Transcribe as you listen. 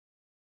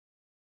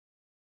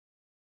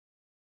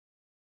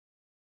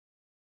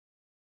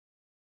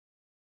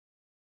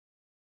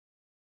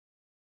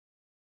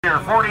Here,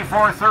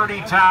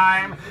 44:30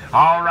 time.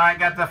 All right,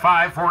 got the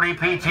 540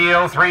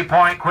 PTO,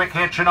 3-point quick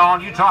hitch and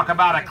all. You talk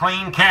about a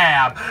clean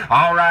cab.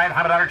 All right,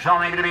 how about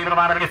Sean able to be able to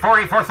buy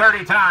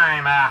 44:30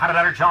 time. How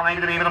about Sean able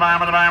to be able to buy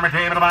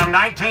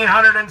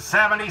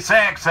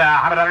 1976.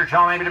 How about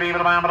Sean able to be able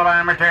to buy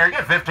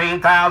get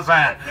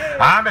 15,000.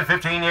 I'm at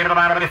 15 able to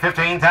buy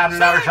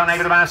 $15,000. Sean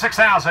able to buy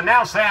 6,000.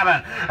 Now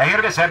 7. You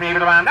look at 7 able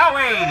to buy now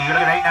 8. You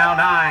look at 8 now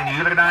 9.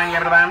 You look at 9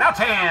 able to buy now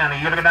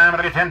 10. You look at 9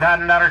 get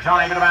 $10,000.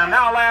 Sean able to buy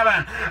now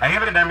 11.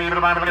 You look at them, able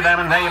to buy 10,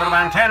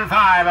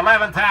 5,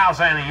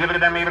 11,000. You look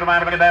at them, able to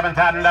buy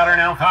 $11,000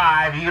 now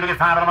 5. You look at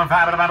 5, 11,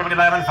 5,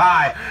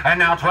 and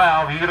now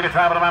 12. You look at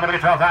 12,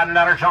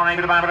 $12,000. Sean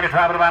able to buy 12,000. You look at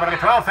 12,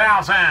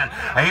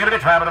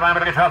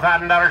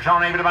 $12,000.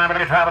 Sean able to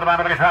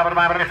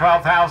buy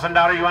 12,000.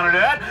 You want to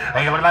do it?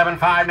 You look at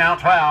 11,5 now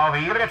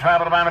 12. You look at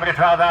 12,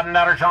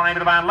 $12,000. Sean able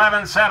to buy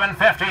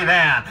 11,750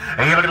 then.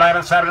 You look at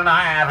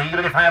 11,7.5. You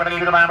look at 5,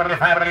 able to buy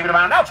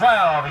now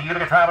 12. You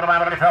look at 12,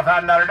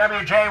 $12,000.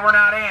 WJ, we're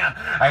not in.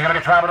 You look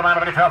at 12,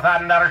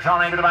 $12,000.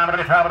 Sean able to buy 12,000. You look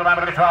at 12,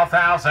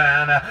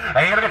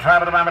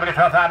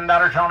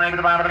 $12,000. Sean able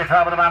to buy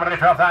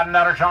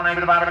 12,000. Sean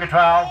able to buy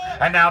 12.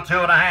 And now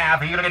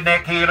 2.5. You look at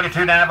Nick. You look at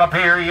 2.5 up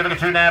here. You look at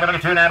 2.5. Look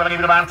at 2.5.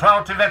 Able to buy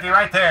 12,250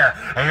 right there.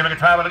 You look at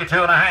 12. Look at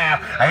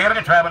 2.5. You look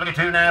at 12. Look at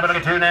 2.5. Look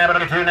at 2.5.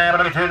 Look at 2.5.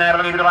 Look at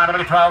 2.5. Able to buy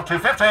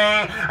 12,250.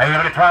 You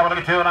look at 12. Look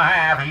at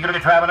 2.5. You look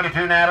at 12. Look at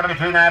 2.5. Look at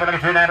 2.5. Look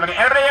at 2.5. Look at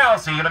everybody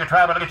else. You look at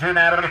 12. Look at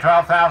 2.5. Look at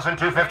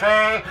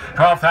 12,250.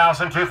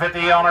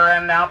 12,250 owner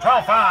and now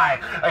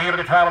 12.5. You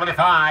look at 12. Look at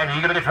 5.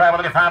 You look at 12.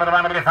 Look at 5. Look at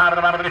 5.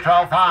 Look at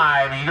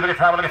 12.5. You look at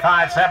 12. Look at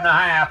 5.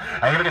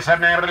 7.5. You look at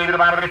 7.5. Look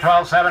at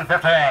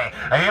 12,750.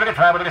 You look at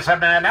 12. Look at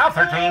 7.5. Now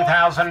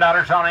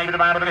 $13,000. Sean able to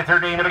buy. Look at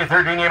 13. Look at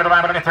 13. Able to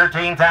buy. Look at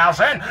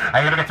 13,000.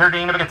 You look at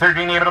 13. Look at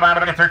 13. Able to buy.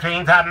 Look at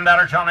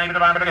 $13,000. Sean able to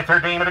buy. Look at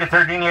 13. Look at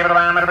 13. Able to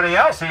buy. Everybody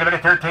else. You look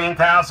at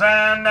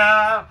 13,000.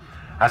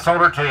 I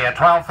sold her to you.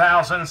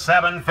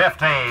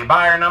 12,750.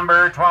 Buyer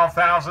number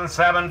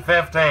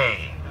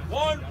 12,750.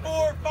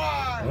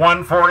 145.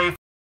 140.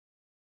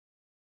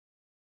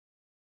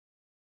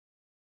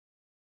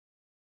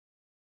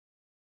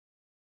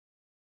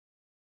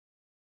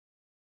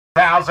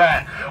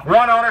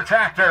 One owner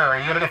tractor.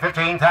 You look at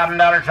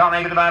 $15,000. Sean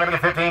able to buy. Look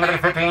at 15. Look at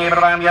 15. Able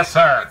to buy them. Yes,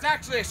 sir. It's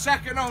actually a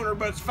second owner,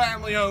 but it's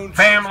family owned.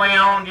 Family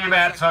owned, you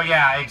bet. So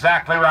yeah,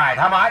 exactly right.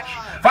 How much?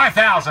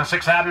 $5,000.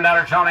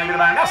 $6,000. Sean able to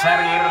buy. Now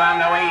 7. Able to buy.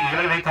 Now 8. You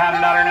look at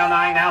 $8,000. Now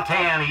 9. Now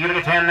 10. You look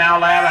at 10. Now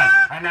 11.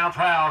 And now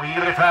 12. You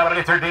look at 12. Look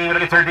at 13.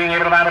 Look at 13.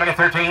 Able to buy. Look at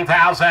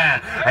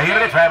 13,000. You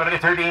look at 12. Look at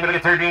 13. Look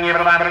at 13. Able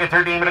to buy. Look at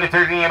 13. Look at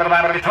 13. Able to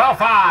buy. Look at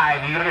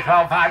 12.5. You look at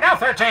 12.5. Now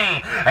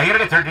 13. You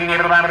look at 13.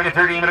 Able to buy. Look at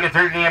 13. Look at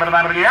 13. Able to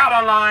buy. Look at out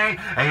online.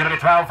 You look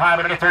at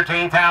 12.5. Look at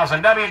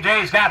 13,000.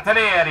 WJ's got the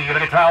bid. You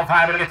look at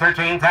 12.5. Look at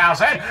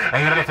 13,000.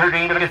 You look at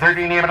 13. Look at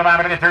 13. Able to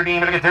buy. Look at 13.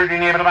 Look at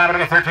 13. Able to buy.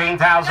 Look at $13,000.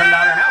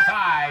 Now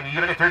 5.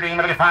 You look at 13.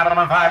 Look at 5. I'm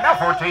on 5. Now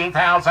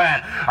 14,000.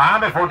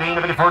 I'm at 14.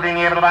 Look at 14.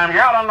 Able to buy.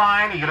 You're out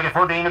online. You look at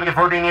 14. Look at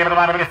 14. Able to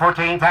buy. Look at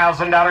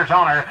 $14,000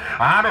 owner.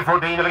 I'm at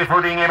 14. Look at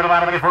 14. Able to buy.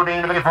 Look at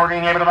 14. Look at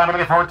 14. Able to buy.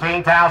 Look at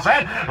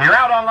 14,000. You're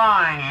out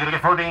online. You look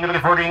at 14. Look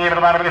at 14. Able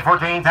to buy. Look at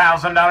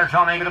 $14,000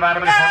 owner. Able to buy.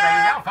 Look at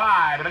 14. Now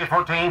 5. Look at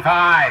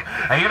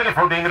 14.5. You look at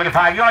 14. Look at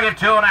 5. You want to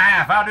get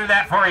 2.5. I'll do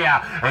that for you.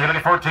 You look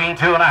at 14.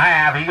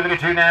 2.5. You look at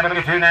 2.5. Look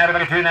at 2.5.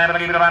 Look at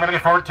 2.5. Look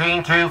at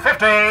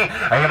 14,250.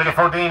 You look at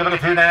 14. Look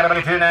at 2.5. Look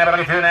at 2.5. Look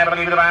at 2.5. Look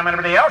at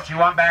everybody else. You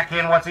want back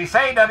in? What's he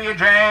say?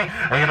 WJ.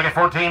 You look at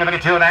 14. Look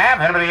at 2.5.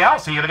 Everybody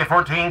else. You look at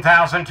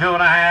 14,000.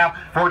 2.5.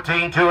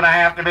 14.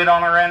 2.5 to bid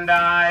on her, and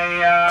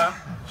I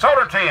sold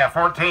her to you.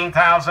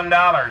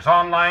 $14,000.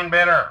 Online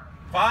bidder.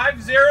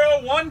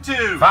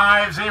 5012.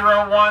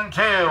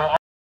 5012.